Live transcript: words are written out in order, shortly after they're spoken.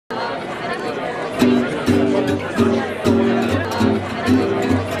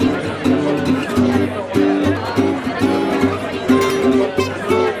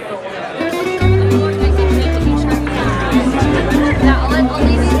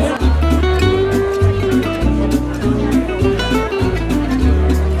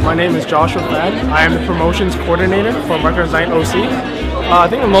name is Joshua Fan. I am the promotions coordinator for Marketers Night OC. I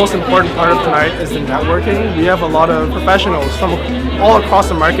think the most important part of tonight is the networking. We have a lot of professionals from all across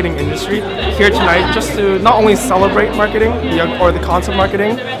the marketing industry here tonight just to not only celebrate marketing or the concept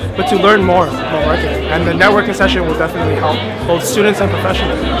marketing, but to learn more about marketing. And the networking session will definitely help both students and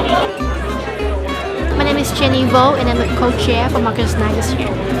professionals. My name is Jenny Vo and I'm the co-chair for Marketers Night this year.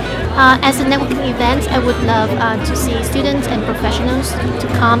 As a networking event, I would love to see students and professionals to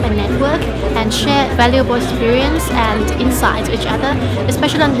come and network and share valuable experience and insights with each other.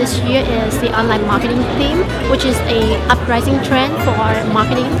 Especially on this year is the online marketing theme, which is a uprising trend for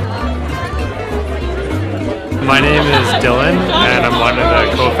marketing. My name is Dylan and I'm one of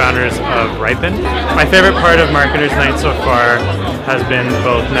the co-founders of Ripen. My favorite part of Marketers Night so far has been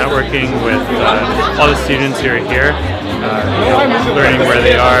both networking with all the students who are here, learning where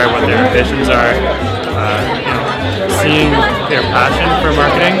they are, what their ambitions are, seeing their passion for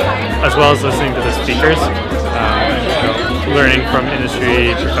marketing, as well as listening to the speakers. Learning from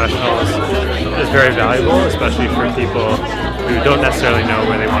industry professionals is very valuable, especially for people who don't necessarily know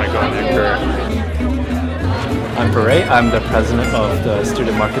where they want to go in their career. I'm Beret. I'm the president of the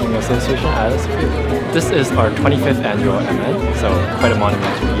Student Marketing Association at SFU. This is our 25th annual MN, so quite a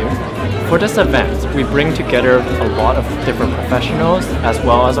monumental year. For this event, we bring together a lot of different professionals as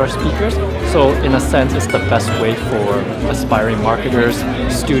well as our speakers. So in a sense, it's the best way for aspiring marketers,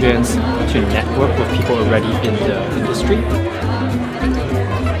 students to network with people already in the industry.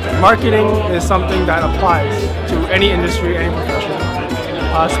 Marketing is something that applies to any industry, any profession.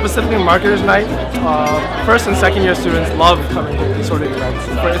 Specifically Marketers Night, first and second year students love coming to these sort of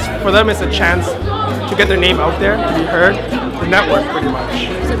events. For them it's a chance to get their name out there, to be heard, to network pretty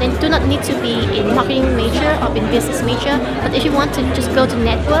much. So they do not need to be in marketing major or in business major, but if you want to just go to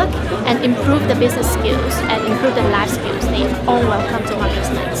network and improve the business skills and improve the life skills, they all welcome to Marketers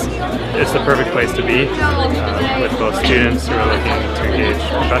Nights. It's the perfect place to be with both students who are looking to engage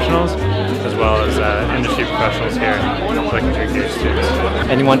professionals as well as industry professionals here looking to engage students.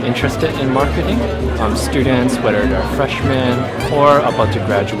 Anyone interested in marketing, students, whether they're freshmen or about to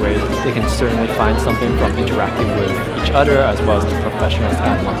graduate, they can certainly find something from interacting with each other as well as the professionals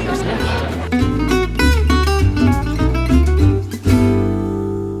at Marketers Night.